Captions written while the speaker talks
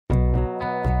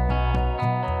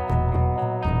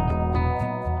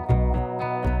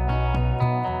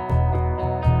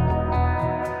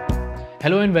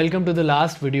Hello and welcome to the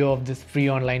last video of this free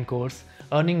online course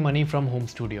Earning Money from Home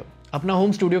Studio। अपना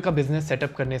home studio का business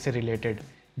setup करने से related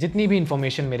जितनी भी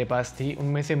information मेरे पास थी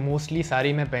उनमें से मोस्टली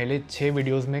सारी मैं पहले 6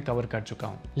 वीडियोस में कवर कर चुका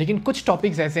हूँ, लेकिन कुछ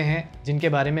टॉपिक्स ऐसे हैं जिनके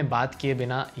बारे में बात किए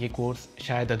बिना ये कोर्स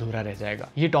शायद अधूरा रह जाएगा।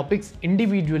 ये टॉपिक्स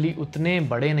इंडिविजुअली उतने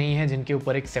बड़े नहीं हैं जिनके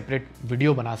ऊपर एक सेपरेट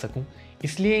वीडियो बना सकूँ,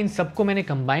 इसलिए इन सबको मैंने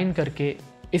कंबाइन करके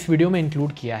इस वीडियो में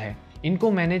इंक्लूड किया है।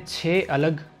 इनको मैंने 6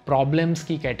 अलग प्रॉब्लम्स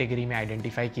की कैटेगरी में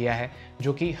आइडेंटिफाई किया है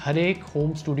जो कि हर एक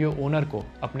होम स्टूडियो ओनर को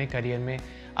अपने करियर में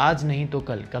आज नहीं तो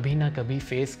कल कभी ना कभी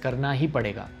फेस करना ही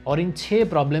पड़ेगा। और इन 6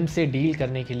 प्रॉब्लम से डील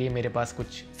करने के लिए मेरे पास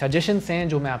कुछ सजेशंस हैं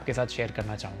जो मैं आपके साथ शेयर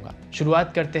करना चाहूँगा।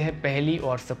 शुरुआत करते हैं पहली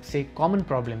और सबसे कॉमन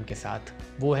प्रॉब्लम के साथ।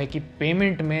 वो है कि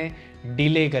पेमेंट में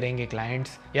डिले करेंगे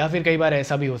क्लाइंट्स, या फिर कई बार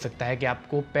ऐसा भी हो सकता है कि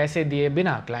आपको पैसे दिए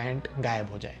बिना क्लाइंट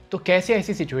गायब हो जाए। तो कैसे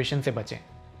ऐसी सिचुएशन से बचें?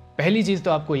 पहली चीज़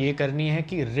तो आपको ये करनी है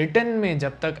कि रिटर्न में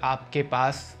जब तक आपके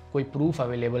पास कोई प्रूफ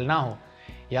अवेलेबल ना हो,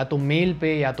 या तो मेल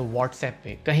पे या तो व्हाट्सएप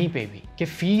पे कहीं पे भी, कि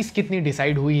फ़ीस कितनी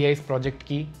डिसाइड हुई है इस प्रोजेक्ट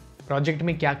की, प्रोजेक्ट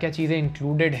में क्या क्या चीज़ें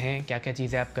इंक्लूडेड हैं, क्या क्या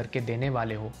चीज़ें आप करके देने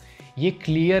वाले हो, ये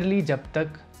क्लियरली जब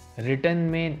तक रिटर्न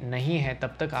में नहीं है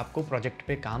तब तक आपको प्रोजेक्ट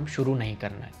पे काम शुरू नहीं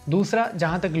करना है। दूसरा,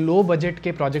 जहाँ तक लो बजट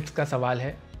के प्रोजेक्ट्स का सवाल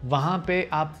है, वहाँ पे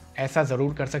आप ऐसा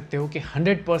ज़रूर कर सकते हो कि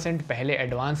 100% पहले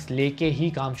एडवांस लेके ही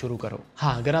काम शुरू करो।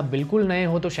 हाँ, अगर आप बिल्कुल नए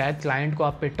हो तो शायद क्लाइंट को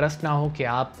आप पे ट्रस्ट ना हो कि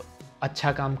आप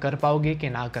अच्छा काम कर पाओगे कि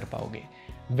ना कर पाओगे।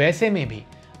 वैसे में भी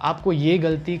आपको ये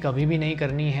गलती कभी भी नहीं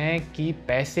करनी है कि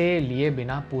पैसे लिए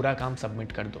बिना पूरा काम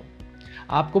सबमिट कर दो।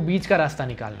 आपको बीच का रास्ता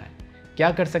निकालना है।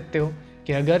 क्या कर सकते हो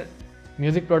कि अगर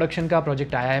म्यूज़िक प्रोडक्शन का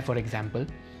प्रोजेक्ट आया है फॉर एग्जांपल,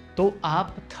 तो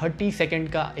आप 30 सेकंड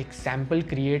का एक सैम्पल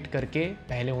क्रिएट करके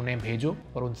पहले उन्हें भेजो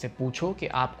और उनसे पूछो कि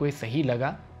आपको ये सही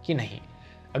लगा कि नहीं।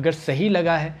 अगर सही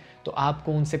लगा है तो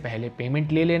आपको उनसे पहले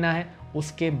पेमेंट ले लेना है,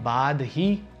 उसके बाद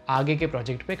ही आगे के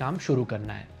प्रोजेक्ट पे काम शुरू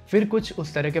करना है। फिर कुछ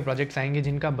उस तरह के प्रोजेक्ट्स आएंगे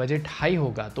जिनका बजट हाई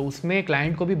होगा, तो उसमें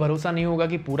क्लाइंट को भी भरोसा नहीं होगा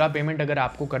कि पूरा पेमेंट अगर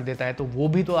आपको कर देता है तो वो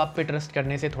भी तो आप पे ट्रस्ट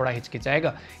करने से थोड़ा हिचकिचाएगा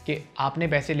कि आपने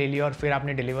पैसे ले लिया और फिर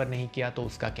आपने डिलीवर नहीं किया तो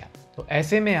उसका क्या। तो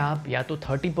ऐसे में आप या तो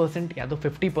 30% या तो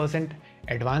 50%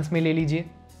 एडवांस में ले लीजिए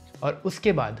और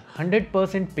उसके बाद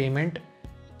 100% पेमेंट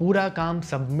पूरा काम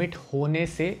सबमिट होने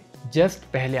से जस्ट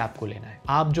पहले आपको लेना है।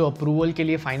 आप जो अप्रूवल के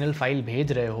लिए फाइनल फाइल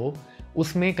भेज रहे हो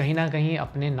उसमें कहीं ना कहीं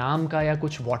अपने नाम का या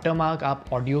कुछ वाटरमार्क आप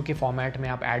ऑडियो के फॉर्मेट में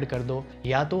आप ऐड कर दो,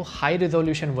 या तो हाई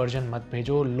रेजोल्यूशन वर्जन मत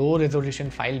भेजो, लो रेजोल्यूशन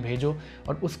फाइल भेजो,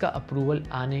 और उसका अप्रूवल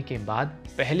आने के बाद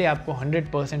पहले आपको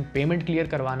 100% पेमेंट क्लियर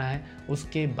करवाना है,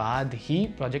 उसके बाद ही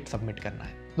प्रोजेक्ट सबमिट करना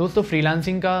है। दोस्तों,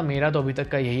 फ्रीलांसिंग का मेरा तो अभी तक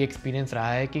का यही एक्सपीरियंस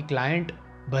रहा है कि क्लाइंट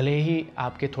भले ही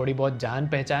आपके थोड़ी बहुत जान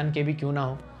पहचान के भी क्यों ना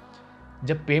हो,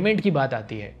 जब पेमेंट की बात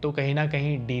आती है तो कहीं ना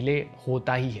कहीं डिले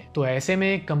होता ही है। तो ऐसे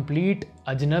में कंप्लीट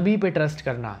अजनबी पे ट्रस्ट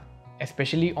करना,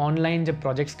 स्पेशली ऑनलाइन जब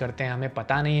प्रोजेक्ट्स करते हैं, हमें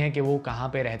पता नहीं है कि वो कहाँ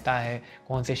पे रहता है,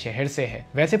 कौन से शहर से है,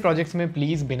 वैसे प्रोजेक्ट्स में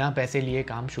प्लीज़ बिना पैसे लिए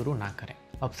काम शुरू ना करें।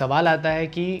 अब सवाल आता है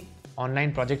कि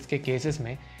ऑनलाइन प्रोजेक्ट्स के केसेस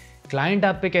में क्लाइंट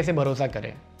आप पे कैसे भरोसा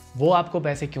करे, वो आपको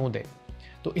पैसे क्यों दे।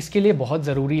 तो इसके लिए बहुत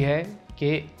ज़रूरी है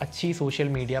कि अच्छी सोशल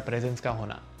मीडिया प्रेजेंस का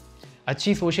होना।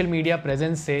 अच्छी सोशल मीडिया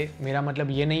प्रेजेंस से मेरा मतलब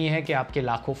ये नहीं है कि आपके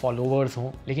लाखों फॉलोअर्स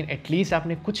हों, लेकिन एटलीस्ट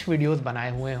आपने कुछ वीडियोस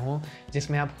बनाए हुए हों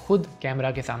जिसमें आप खुद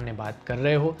कैमरा के सामने बात कर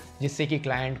रहे हो, जिससे कि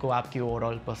क्लाइंट को आपकी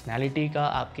ओवरऑल पर्सनैलिटी का,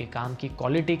 आपके काम की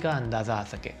क्वालिटी का अंदाज़ा आ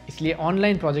सके। इसलिए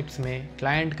ऑनलाइन प्रोजेक्ट्स में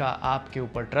क्लाइंट का आपके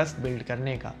ऊपर ट्रस्ट बिल्ड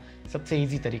करने का सबसे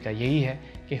ईजी तरीका यही है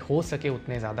कि हो सके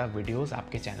उतने ज़्यादा वीडियोज़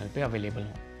आपके चैनल पर अवेलेबल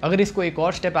हों। अगर इसको एक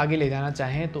और स्टेप आगे ले जाना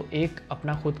चाहें तो एक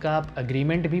अपना खुद का आप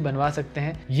एग्रीमेंट भी बनवा सकते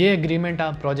हैं। ये एग्रीमेंट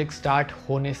आप प्रोजेक्ट स्टार्ट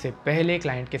होने से पहले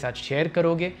क्लाइंट के साथ शेयर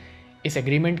करोगे। इस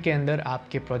एग्रीमेंट के अंदर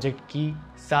आपके प्रोजेक्ट की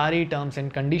सारी टर्म्स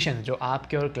एंड कंडीशंस जो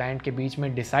आपके और क्लाइंट के बीच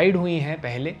में डिसाइड हुई हैं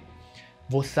पहले,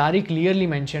 वो सारी क्लियरली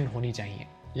मेंशन होनी चाहिए।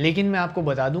 लेकिन मैं आपको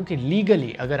बता दूं कि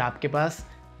लीगली अगर आपके पास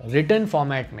रिटर्न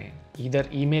फॉर्मेट में, इधर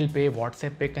ईमेल पे,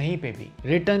 व्हाट्सएप पे, कहीं पे भी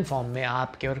रिटर्न फॉर्म में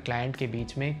आपके और क्लाइंट के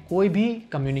बीच में कोई भी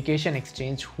कम्युनिकेशन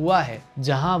एक्सचेंज हुआ है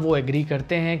जहां वो एग्री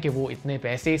करते हैं कि वो इतने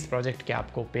पैसे इस प्रोजेक्ट के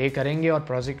आपको पे करेंगे और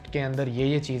प्रोजेक्ट के अंदर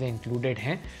ये चीज़ें इंक्लूडेड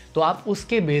हैं, तो आप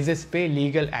उसके बेसिस पे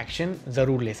लीगल एक्शन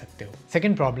ज़रूर ले सकते हो।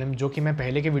 सेकेंड प्रॉब्लम, जो कि मैं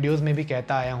पहले के वीडियोज़ में भी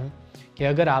कहता आया हूँ, कि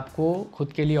अगर आपको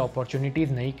खुद के लिए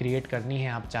अपॉर्चुनिटीज़ नई क्रिएट करनी है,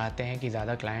 आप चाहते हैं कि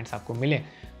ज़्यादा क्लाइंट्स आपको मिलें,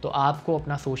 तो आपको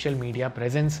अपना सोशल मीडिया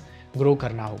प्रेजेंस ग्रो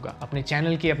करना होगा। अपने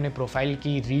चैनल की, अपने प्रोफाइल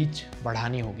की रीच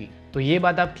बढ़ानी होगी। तो ये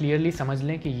बात आप क्लियरली समझ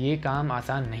लें कि ये काम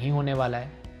आसान नहीं होने वाला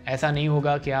है। ऐसा नहीं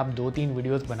होगा कि आप 2-3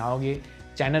 वीडियोस बनाओगे,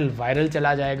 चैनल वायरल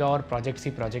चला जाएगा और प्रोजेक्ट्स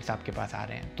ही प्रोजेक्ट्स आपके पास आ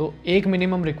रहे हैं। तो एक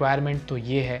मिनिमम रिक्वायरमेंट तो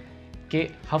ये है कि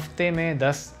हफ्ते में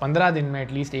 10-15 दिन में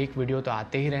एटलीस्ट एक वीडियो तो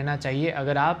आते ही रहना चाहिए,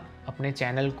 अगर आप अपने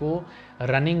चैनल को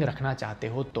रनिंग रखना चाहते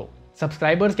हो तो।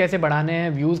 सब्सक्राइबर्स कैसे बढ़ाने हैं,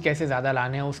 व्यूज़ कैसे ज़्यादा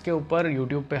लाने हैं, उसके ऊपर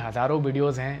यूट्यूब पे हज़ारों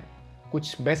वीडियोज़ हैं।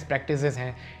 कुछ बेस्ट प्रैक्टिसेस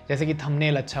हैं, जैसे कि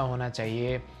थंबनेल अच्छा होना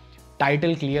चाहिए,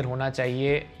 टाइटल क्लियर होना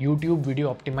चाहिए, यूट्यूब वीडियो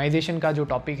ऑप्टिमाइजेशन का जो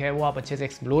टॉपिक है वो आप अच्छे से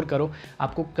एक्सप्लोर करो।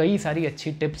 आपको कई सारी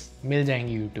अच्छी टिप्स मिल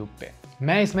जाएंगी यूट्यूब पे।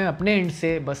 मैं इसमें अपने एंड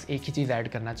से बस एक ही चीज़ ऐड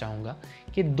करना चाहूँगा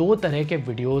कि 2 तरह के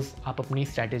वीडियोस आप अपनी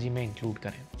स्ट्रैटेजी में इंक्लूड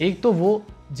करें। एक तो वो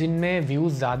जिनमें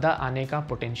व्यूज़ ज़्यादा आने का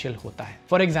पोटेंशियल होता है।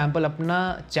 फॉर एग्जांपल,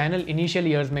 अपना चैनल इनिशियल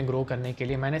ईयर्स में ग्रो करने के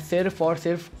लिए मैंने सिर्फ और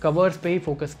सिर्फ कवर्स पे ही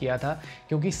फोकस किया था,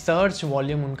 क्योंकि सर्च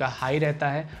वॉल्यूम उनका हाई रहता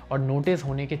है और नोटिस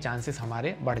होने के चांसेस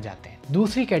हमारे बढ़ जाते हैं।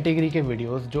 दूसरी कैटेगरी के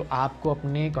वीडियोज़ जो आपको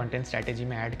अपने कंटेंट स्ट्रैटेजी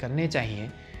में ऐड करने चाहिए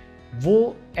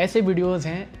वो ऐसे वीडियोज़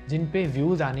हैं जिन पे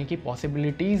व्यूज़ आने की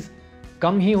पॉसिबिलिटीज़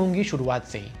कम ही होंगी शुरुआत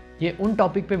से ही। ये उन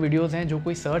टॉपिक पे वीडियोस हैं जो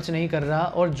कोई सर्च नहीं कर रहा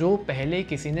और जो पहले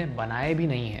किसी ने बनाए भी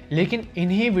नहीं है। लेकिन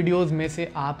इन्हीं वीडियोस में से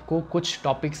आपको कुछ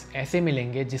टॉपिक्स ऐसे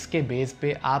मिलेंगे जिसके बेस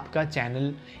पे आपका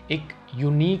चैनल एक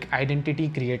यूनिक आइडेंटिटी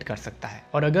क्रिएट कर सकता है।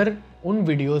 और अगर उन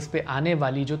वीडियोस पे आने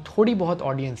वाली जो थोड़ी बहुत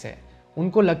ऑडियंस है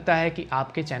उनको लगता है कि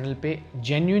आपके चैनल पे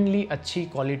जेन्युइनली अच्छी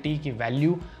क्वालिटी की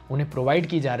वैल्यू उन्हें प्रोवाइड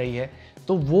की जा रही है,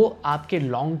 तो वो आपके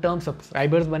लॉन्ग टर्म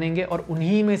सब्सक्राइबर्स बनेंगे और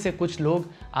उन्हीं में से कुछ लोग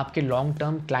आपके लॉन्ग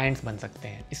टर्म क्लाइंट्स बन सकते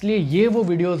हैं। इसलिए ये वो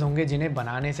वीडियोस होंगे जिन्हें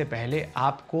बनाने से पहले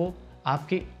आपको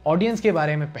आपकी ऑडियंस के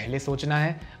बारे में पहले सोचना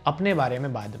है, अपने बारे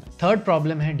में बाद में। थर्ड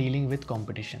प्रॉब्लम है डीलिंग विद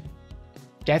कॉम्पिटिशन।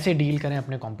 कैसे डील करें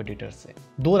अपने कॉम्पिटिटर्स से?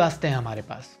 2 रास्ते हैं हमारे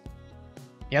पास।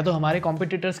 या तो हमारे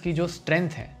कॉम्पिटिटर्स की जो स्ट्रेंथ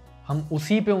है हम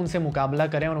उसी पे उनसे मुकाबला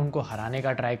करें और उनको हराने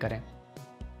का ट्राई करें,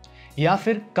 या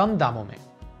फिर कम दामों में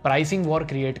प्राइसिंग वॉर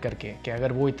क्रिएट करके कि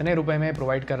अगर वो इतने रुपए में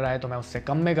प्रोवाइड कर रहा है तो मैं उससे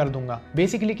कम में कर दूंगा।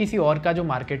 बेसिकली किसी और का जो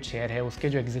मार्केट शेयर है, उसके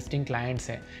जो एग्जिस्टिंग क्लाइंट्स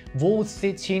हैं, वो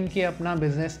उससे छीन के अपना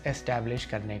बिजनेस एस्टैब्लिश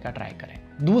करने का ट्राई करें।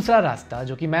 दूसरा रास्ता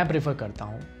जो कि मैं प्रेफर करता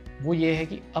हूँ वो ये है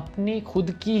कि अपनी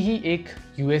खुद की ही एक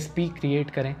यूएसपी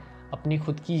क्रिएट करें, अपनी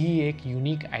खुद की ही एक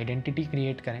यूनिक आइडेंटिटी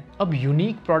क्रिएट करें। अब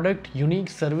unique product, unique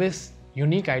service,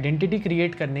 unique identity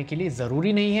create करने के लिए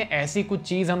ज़रूरी नहीं है ऐसी कुछ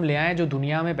चीज़ हम ले आएँ जो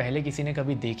दुनिया में पहले किसी ने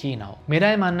कभी देखी ही ना हो। मेरा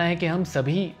ये मानना है कि हम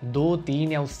सभी 2,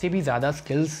 3 या उससे भी ज़्यादा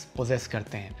स्किल्स पोजेस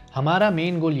करते हैं। हमारा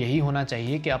मेन गोल यही होना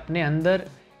चाहिए कि अपने अंदर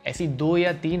ऐसी 2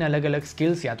 या 3 अलग अलग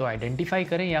स्किल्स या तो आइडेंटिफाई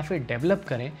करें या फिर डेवलप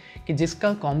करें कि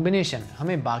जिसका कॉम्बिनेशन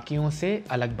हमें बाकियों से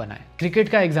अलग बनाए। क्रिकेट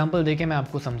का एग्जाम्पल देके मैं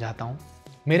आपको समझाता हूँ।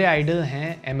 मेरे आइडल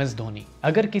हैं MS धोनी।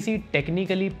 अगर किसी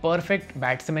टेक्निकली परफेक्ट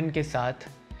बैट्समैन के साथ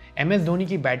MS धोनी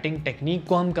की बैटिंग टेक्निक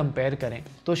को हम कंपेयर करें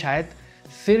तो शायद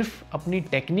सिर्फ अपनी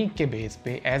टेक्निक के बेस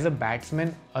पे एज अ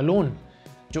बैट्समैन अलोन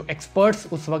जो एक्सपर्ट्स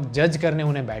उस वक्त जज करने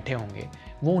उन्हें बैठे होंगे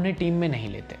वो उन्हें टीम में नहीं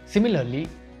लेते। सिमिलरली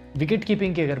विकेट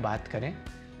कीपिंग की अगर बात करें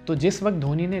तो जिस वक्त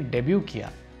धोनी ने डेब्यू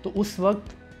किया तो उस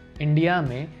वक्त इंडिया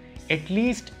में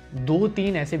एटलीस्ट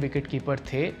 2-3 ऐसे विकेट कीपर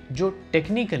थे जो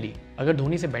टेक्निकली अगर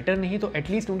धोनी से बेटर नहीं तो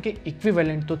एटलीस्ट उनके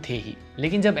इक्विवेलेंट तो थे ही।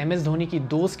 लेकिन जब MS धोनी की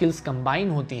 2 स्किल्स कंबाइन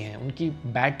होती हैं, उनकी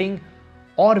बैटिंग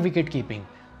और विकेट कीपिंग,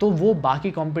 तो वो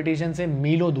बाकी कंपटीशन से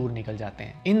मीलों दूर निकल जाते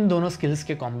हैं। इन दोनों स्किल्स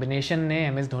के कॉम्बिनेशन ने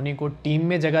MS धोनी को टीम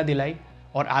में जगह दिलाई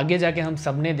और आगे जाके हम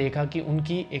सब ने देखा कि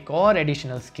उनकी एक और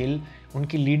एडिशनल स्किल,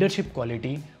 उनकी लीडरशिप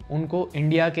क्वालिटी उनको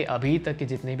इंडिया के अभी तक के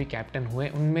जितने भी कैप्टन हुए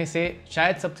उनमें से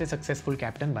शायद सबसे सक्सेसफुल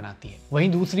कैप्टन बनाती है। वहीं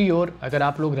दूसरी ओर अगर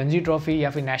आप लोग रणजी ट्रॉफी या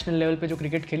फिर नेशनल लेवल पे जो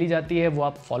क्रिकेट खेली जाती है वो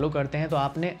आप फॉलो करते हैं तो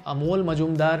आपने अमोल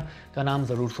मजूमदार का नाम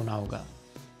ज़रूर सुना होगा।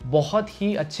 बहुत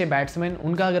ही अच्छे बैट्समैन,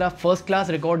 उनका अगर आप फर्स्ट क्लास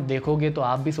रिकॉर्ड देखोगे तो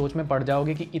आप भी सोच में पड़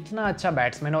जाओगे कि इतना अच्छा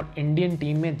बैट्समैन और इंडियन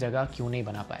टीम में जगह क्यों नहीं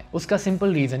बना पाए। उसका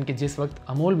सिंपल रीज़न कि जिस वक्त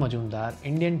अमोल मजूमदार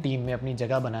इंडियन टीम में अपनी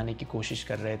जगह बनाने की कोशिश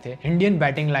कर रहे थे, इंडियन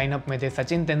बैटिंग लाइनअप में थे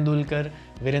Sachin Tendulkar,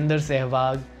 Virendra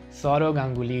Sehwag, Saurav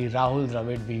Ganguly, Rahul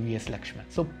Dravid, VVS Lakshman.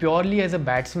 So purely as a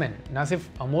batsman ना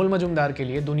सिर्फ अमोल मजूमदार के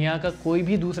लिए दुनिया का कोई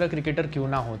भी दूसरा क्रिकेटर क्यों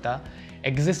ना होता,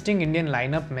 एग्जिस्टिंग इंडियन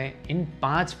लाइनअप में इन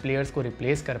 5 प्लेयर्स को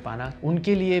रिप्लेस कर पाना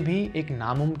उनके लिए भी एक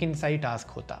नामुमकिन सा ही टास्क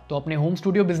होता। तो अपने होम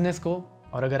स्टूडियो बिजनेस को,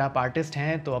 और अगर आप आर्टिस्ट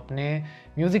हैं तो अपने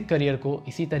म्यूज़िक करियर को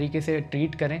इसी तरीके से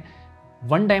ट्रीट करें,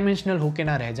 वन डायमेंशनल होके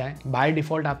ना रह जाएं। बाय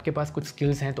डिफ़ॉल्ट आपके पास कुछ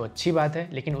स्किल्स हैं तो अच्छी बात है,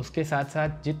 लेकिन उसके साथ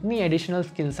साथ जितनी एडिशनल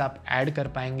स्किल्स आप ऐड कर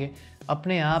पाएंगे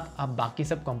अपने आप बाकी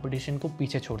सब कंपटीशन को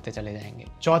पीछे छोड़ते चले जाएंगे।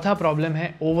 चौथा प्रॉब्लम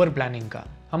है ओवर प्लानिंग का।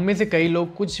 हम में से कई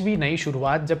लोग कुछ भी नई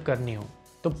शुरुआत जब करनी हो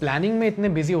तो प्लानिंग में इतने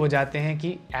बिजी हो जाते हैं कि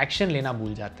एक्शन लेना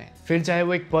भूल जाते हैं। फिर चाहे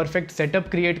वो एक परफेक्ट सेटअप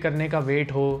क्रिएट करने का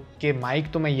वेट हो कि माइक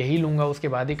तो मैं यही लूँगा उसके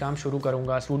बाद ही काम शुरू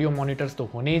करूँगा, स्टूडियो मॉनिटर्स तो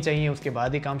होने ही चाहिए उसके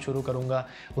बाद ही काम शुरू करूँगा,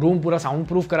 रूम पूरा साउंड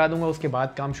प्रूफ करा दूंगा उसके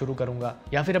बाद काम शुरू करूँगा,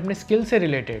 या फिर अपने स्किल से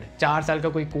रिलेटेड 4 साल का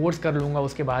कोई कोर्स कर लूँगा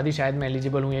उसके बाद ही शायद मैं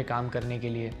एलिजिबल हूँ ये काम करने के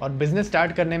लिए। और बिजनेस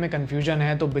स्टार्ट करने में कन्फ्यूजन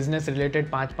है तो बिजनेस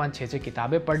रिलेटेड 5-5, 6-6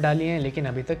 किताबें पढ़ डाली हैं लेकिन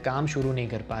अभी तक काम शुरू नहीं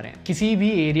कर पा रहे हैं। किसी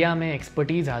भी एरिया में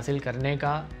एक्सपर्टीज हासिल करने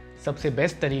का सबसे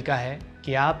बेस्ट तरीका है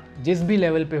कि आप जिस भी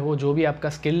लेवल पे हो, जो भी आपका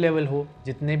स्किल लेवल हो,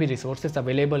 जितने भी रिसोर्सेस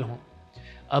अवेलेबल हों,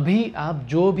 अभी आप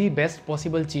जो भी बेस्ट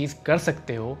पॉसिबल चीज़ कर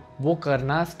सकते हो वो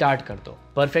करना स्टार्ट कर दो।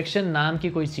 परफेक्शन नाम की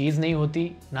कोई चीज़ नहीं होती,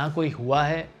 ना कोई हुआ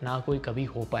है, ना कोई कभी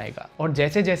हो पाएगा। और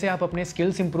जैसे जैसे आप अपने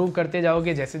स्किल्स इंप्रूव करते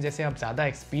जाओगे, जैसे जैसे आप ज़्यादा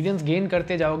एक्सपीरियंस गेन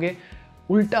करते जाओगे,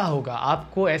 उल्टा होगा,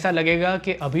 आपको ऐसा लगेगा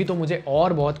कि अभी तो मुझे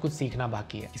और बहुत कुछ सीखना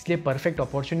बाकी है। इसलिए परफेक्ट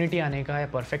अपॉर्चुनिटी आने का या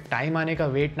परफेक्ट टाइम आने का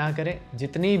वेट ना करें।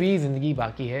 जितनी भी ज़िंदगी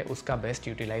बाकी है उसका बेस्ट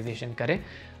यूटिलाइजेशन करें।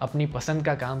 अपनी पसंद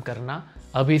का काम करना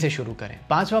अभी से शुरू करें।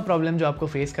 पांचवा प्रॉब्लम जो आपको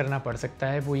फेस करना पड़ सकता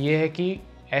है वो ये है कि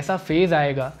ऐसा फेज़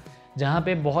आएगा जहाँ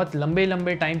पे बहुत लंबे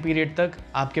लंबे टाइम पीरियड तक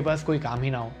आपके पास कोई काम ही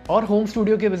ना हो। और होम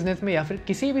स्टूडियो के बिजनेस में या फिर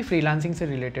किसी भी फ्रीलांसिंग से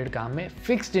रिलेटेड काम में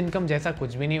फिक्स्ड इनकम जैसा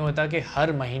कुछ भी नहीं होता कि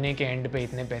हर महीने के एंड पे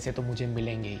इतने पैसे तो मुझे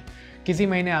मिलेंगे ही। किसी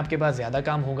महीने आपके पास ज़्यादा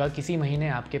काम होगा, किसी महीने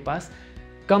आपके पास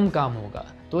कम काम होगा।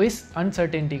 तो इस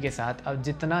अनसर्टेनिटी के साथ आप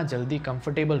जितना जल्दी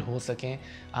कंफर्टेबल हो सकें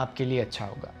आपके लिए अच्छा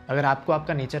होगा। अगर आपको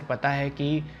आपका नेचर पता है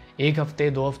कि 1 हफ्ते,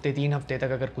 2 हफ्ते, 3 हफ्ते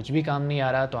तक अगर कुछ भी काम नहीं आ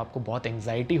रहा तो आपको बहुत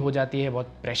एंग्जाइटी हो जाती है,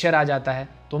 बहुत प्रेशर आ जाता है,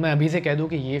 तो मैं अभी से कह दूं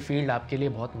कि ये फील्ड आपके लिए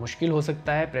बहुत मुश्किल हो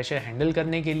सकता है प्रेशर हैंडल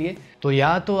करने के लिए। तो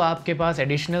या तो आपके पास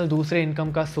एडिशनल दूसरे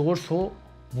इनकम का सोर्स हो,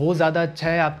 वो ज़्यादा अच्छा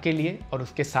है आपके लिए, और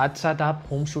उसके साथ साथ आप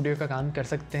होम स्टूडियो का काम कर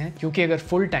सकते हैं। क्योंकि अगर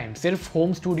फुल टाइम सिर्फ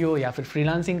होम स्टूडियो या फिर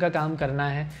फ्रीलांसिंग का काम करना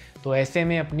है तो ऐसे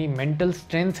में अपनी मेंटल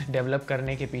स्ट्रेंथ डेवलप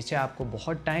करने के पीछे आपको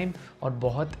बहुत टाइम और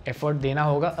बहुत एफर्ट देना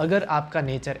होगा, अगर आपका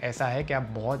नेचर ऐसा है कि आप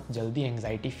बहुत जल्दी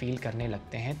एंग्जाइटी फील करने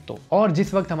लगते हैं तो। और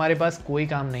जिस वक्त हमारे पास कोई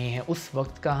काम नहीं है उस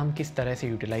वक्त का हम किस तरह से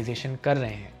यूटिलाइजेशन कर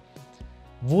रहे हैं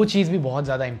वो चीज़ भी बहुत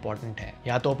ज़्यादा इंपॉर्टेंट है।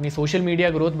 या तो अपनी सोशल मीडिया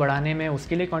ग्रोथ बढ़ाने में,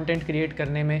 उसके लिए कंटेंट क्रिएट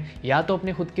करने में, या तो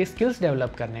अपने खुद के स्किल्स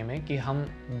डेवलप करने में कि हम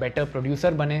बेटर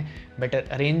प्रोड्यूसर बने, बेटर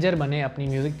अरेंजर बने, अपनी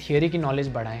म्यूज़िक थियोरी की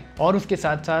नॉलेज बढ़ाएं। और उसके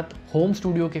साथ साथ होम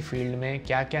स्टूडियो के फील्ड में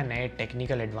क्या क्या नए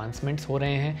टेक्निकल एडवांसमेंट्स हो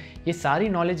रहे हैं, ये सारी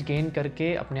नॉलेज गेन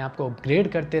करके अपने आप को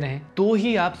अपग्रेड करते रहें। तो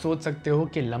ही आप सोच सकते हो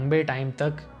कि लंबे टाइम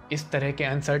तक इस तरह के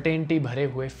अनसर्टेनिटी भरे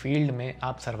हुए फील्ड में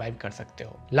आप सर्वाइव कर सकते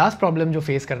हो। लास्ट प्रॉब्लम जो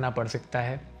फेस करना पड़ सकता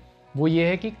है वो ये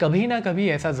है कि कभी ना कभी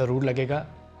ऐसा ज़रूर लगेगा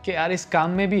कि यार इस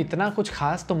काम में भी इतना कुछ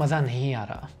खास तो मज़ा नहीं आ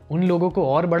रहा। उन लोगों को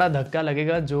और बड़ा धक्का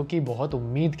लगेगा जो कि बहुत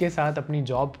उम्मीद के साथ अपनी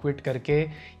जॉब क्विट करके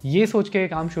ये सोच के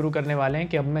काम शुरू करने वाले हैं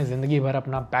कि अब मैं ज़िंदगी भर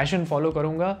अपना पैशन फॉलो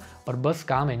करूँगा और बस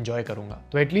काम एंजॉय करूँगा।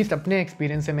 तो एटलीस्ट अपने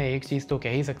एक्सपीरियंस से मैं एक चीज़ तो कह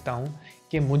ही सकता हूँ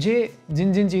कि मुझे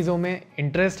जिन जिन चीज़ों में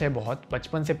इंटरेस्ट है, बहुत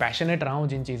बचपन से पैशनेट रहा हूँ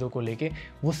जिन चीज़ों को लेके,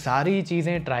 वो सारी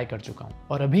चीज़ें ट्राई कर चुका हूँ।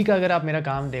 और अभी का अगर आप मेरा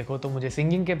काम देखो तो मुझे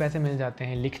सिंगिंग के पैसे मिल जाते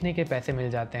हैं, लिखने के पैसे मिल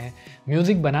जाते हैं,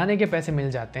 म्यूज़िक बनाने के पैसे मिल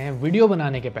जाते हैं, वीडियो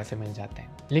बनाने के पैसे मिल जाते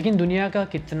हैं। लेकिन दुनिया का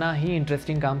कितना ही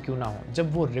इंटरेस्टिंग काम क्यों ना हो,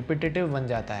 जब वो रिपीटेटिव बन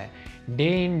जाता है,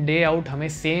 डे इन डे आउट हमें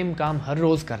सेम काम हर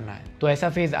रोज़ करना है, तो ऐसा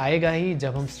फेज़ आएगा ही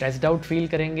जब हम स्ट्रेस्ड आउट फील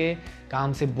करेंगे,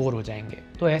 काम से बोर हो जाएंगे।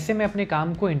 तो ऐसे में अपने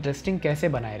काम को इंटरेस्टिंग कैसे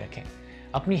बनाए रखें,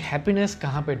 अपनी हैप्पीनेस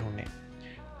कहाँ पे ढूंढें।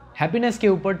 हैप्पीनेस के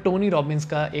ऊपर टोनी रॉबिन्स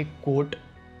का एक कोट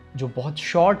जो बहुत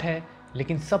शॉर्ट है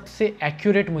लेकिन सबसे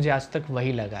एक्यूरेट मुझे आज तक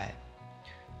वही लगा है,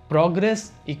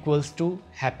 प्रोग्रेस इक्वल्स टू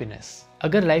हैप्पीनेस।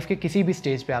 अगर लाइफ के किसी भी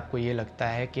स्टेज पे आपको ये लगता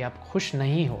है कि आप खुश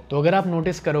नहीं हो, तो अगर आप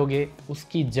नोटिस करोगे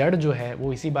उसकी जड़ जो है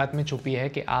वो इसी बात में छुपी है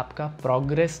कि आपका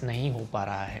प्रोग्रेस नहीं हो पा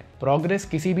रहा है। प्रोग्रेस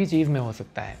किसी भी चीज़ में हो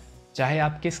सकता है, चाहे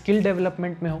आपके स्किल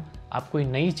डेवलपमेंट में हो, आप कोई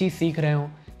नई चीज़ सीख रहे हो,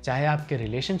 चाहे आपके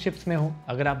रिलेशनशिप्स में हो,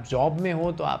 अगर आप जॉब में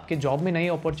हो तो आपके जॉब में नई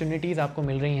अपॉर्चुनिटीज़ आपको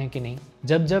मिल रही हैं कि नहीं।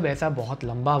 जब जब ऐसा बहुत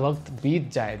लंबा वक्त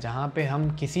बीत जाए जहाँ पे हम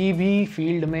किसी भी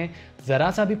फील्ड में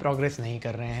ज़रा सा भी प्रोग्रेस नहीं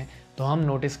कर रहे हैं, तो हम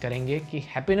नोटिस करेंगे कि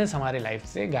हैप्पीनेस हमारे लाइफ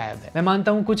से गायब है। मैं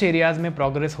मानता हूँ कुछ एरियाज़ में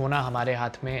प्रोग्रेस होना हमारे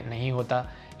हाथ में नहीं होता,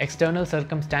 एक्सटर्नल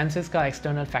सर्कमस्टेंसेस का,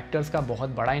 एक्सटर्नल फैक्टर्स का बहुत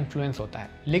बड़ा इन्फ्लुएंस होता है।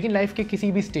 लेकिन लाइफ के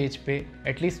किसी भी स्टेज पे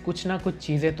एटलीस्ट कुछ ना कुछ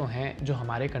चीज़ें तो हैं जो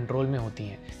हमारे कंट्रोल में होती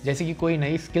हैं, जैसे कि कोई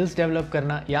नई स्किल्स डेवलप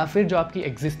करना या फिर जो आपकी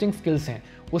एग्जिस्टिंग स्किल्स हैं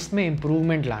उसमें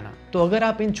इम्प्रूवमेंट लाना। तो अगर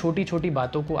आप इन छोटी छोटी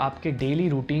बातों को आपके डेली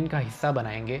रूटीन का हिस्सा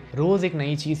बनाएंगे, रोज़ एक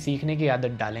नई चीज़ सीखने की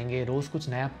आदत डालेंगे, रोज़ कुछ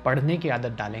नया पढ़ने की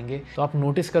आदत डालेंगे, तो आप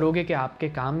नोटिस करोगे कि आपके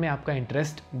काम में आपका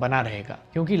इंटरेस्ट बना रहेगा।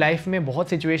 क्योंकि लाइफ में बहुत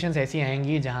सिचुएशंस ऐसी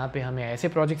आएंगी जहाँ पे हमें ऐसे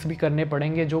प्रोजेक्ट्स भी करने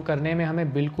पड़ेंगे जो करने में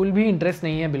हमें बिल्कुल भी इंटरेस्ट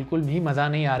नहीं है, बिल्कुल भी मज़ा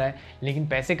नहीं आ रहा है, लेकिन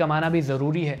पैसे कमाना भी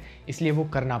ज़रूरी है इसलिए वो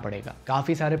करना पड़ेगा।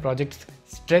 काफ़ी सारे प्रोजेक्ट्स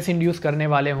स्ट्रेस इंड्यूस करने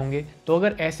वाले होंगे, तो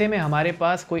अगर ऐसे में हमारे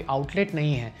पास कोई आउटलेट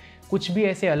नहीं है, कुछ भी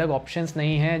ऐसे अलग ऑप्शंस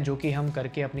नहीं हैं जो कि हम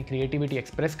करके अपनी क्रिएटिविटी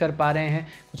एक्सप्रेस कर पा रहे हैं,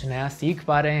 कुछ नया सीख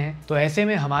पा रहे हैं, तो ऐसे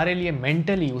में हमारे लिए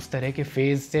मेंटली उस तरह के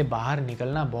फेज से बाहर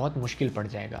निकलना बहुत मुश्किल पड़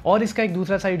जाएगा। और इसका एक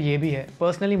दूसरा साइड ये भी है,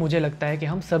 पर्सनली मुझे लगता है कि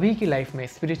हम सभी की लाइफ में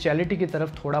स्पिरिचुअलिटी की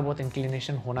तरफ थोड़ा बहुत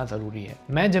इंक्लिनेशन होना ज़रूरी है।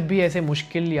 मैं जब भी ऐसे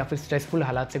मुश्किल या फिर स्ट्रेसफुल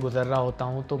हालात से गुजर रहा होता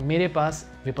हूँ तो मेरे पास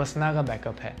विपस्सना का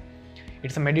बैकअप है।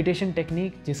 इट्स अ मेडिटेशन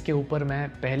टेक्निक जिसके ऊपर मैं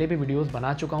पहले भी वीडियोस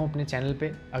बना चुका हूँ अपने चैनल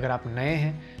पे। अगर आप नए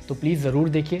हैं तो प्लीज़ ज़रूर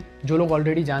देखिए। जो लोग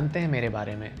ऑलरेडी जानते हैं मेरे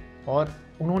बारे में और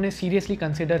उन्होंने सीरियसली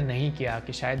कंसिडर नहीं किया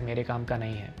कि शायद मेरे काम का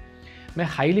नहीं है, मैं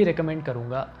हाईली रिकमेंड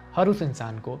करूँगा हर उस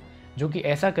इंसान को जो कि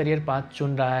ऐसा करियर पाथ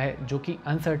चुन रहा है जो कि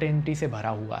अनसर्टेनिटी से भरा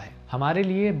हुआ है। हमारे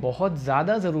लिए बहुत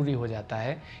ज़्यादा ज़रूरी हो जाता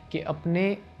है कि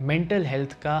अपने मेंटल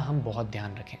हेल्थ का हम बहुत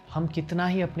ध्यान रखें। हम कितना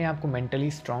ही अपने आप को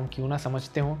मेंटली स्ट्रॉन्ग क्यों ना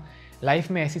समझते हों, लाइफ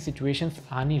में ऐसी सिचुएशंस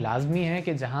आनी लाजमी है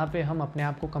कि जहाँ पे हम अपने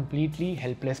आप को कम्प्लीटली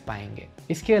हेल्पलेस पाएंगे।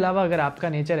 इसके अलावा अगर आपका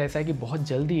नेचर ऐसा है कि बहुत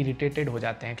जल्दी इरिटेटेड हो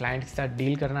जाते हैं, क्लाइंट के साथ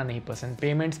डील करना नहीं पसंद,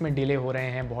 पेमेंट्स में डिले हो रहे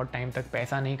हैं, बहुत टाइम तक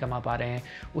पैसा नहीं कमा पा रहे हैं,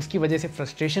 उसकी वजह से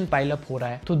फ्रस्ट्रेशन पाइल अप हो रहा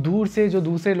है, तो दूर से जो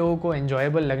दूसरे लोगों को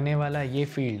एन्जॉयबल लगने वाला ये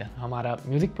फील्ड, हमारा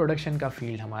म्यूज़िक प्रोडक्शन का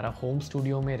फील्ड, हमारा होम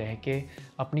स्टूडियो में रह के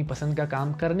अपनी पसंद का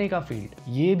काम करने का फील्ड,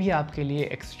 ये भी आपके लिए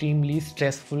एक्सट्रीमली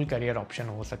स्ट्रेसफुल करियर ऑप्शन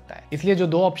हो सकता है। इसलिए जो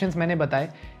 2 ऑप्शंस मैंने बताए,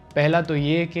 पहला तो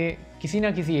ये कि किसी ना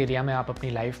किसी एरिया में आप अपनी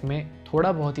लाइफ में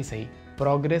थोड़ा बहुत ही सही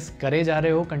प्रोग्रेस करे जा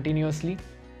रहे हो कंटिन्यूसली,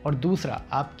 और दूसरा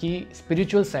आपकी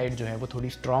स्पिरिचुअल साइड जो है वो थोड़ी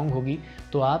स्ट्रांग होगी,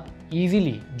 तो आप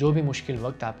इजीली जो भी मुश्किल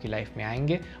वक्त आपकी लाइफ में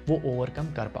आएंगे वो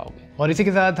ओवरकम कर पाओगे। और इसी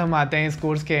के साथ हम आते हैं इस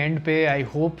कोर्स के एंड पे। आई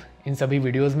होप इन सभी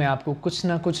वीडियोस में आपको कुछ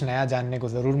ना कुछ नया जानने को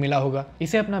ज़रूर मिला होगा।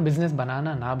 इसे अपना बिजनेस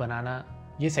बनाना ना बनाना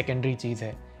ये सेकेंडरी चीज़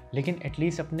है, लेकिन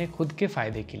एटलीस्ट अपने खुद के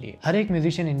फ़ायदे के लिए हर एक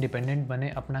म्यूजिशियन इंडिपेंडेंट बने,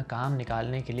 अपना काम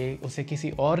निकालने के लिए उसे किसी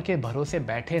और के भरोसे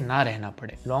बैठे ना रहना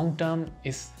पड़े। लॉन्ग टर्म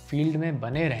इस फील्ड में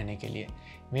बने रहने के लिए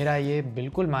मेरा ये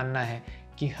बिल्कुल मानना है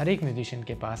कि हर एक म्यूजिशियन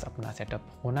के पास अपना सेटअप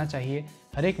होना चाहिए,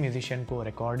 हर एक म्यूजिशियन को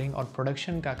रिकॉर्डिंग और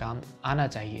प्रोडक्शन का काम आना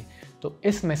चाहिए। तो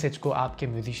इस मैसेज को आपके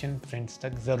म्यूजिशियन फ्रेंड्स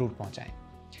तक ज़रूर पहुँचाएँ।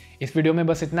 इस वीडियो में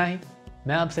बस इतना ही।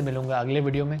 मैं आपसे मिलूँगा अगले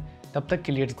वीडियो में। तब तक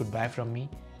के लिए it's good bye from me.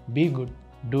 Be good,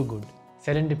 do good,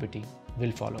 serendipity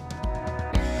will follow.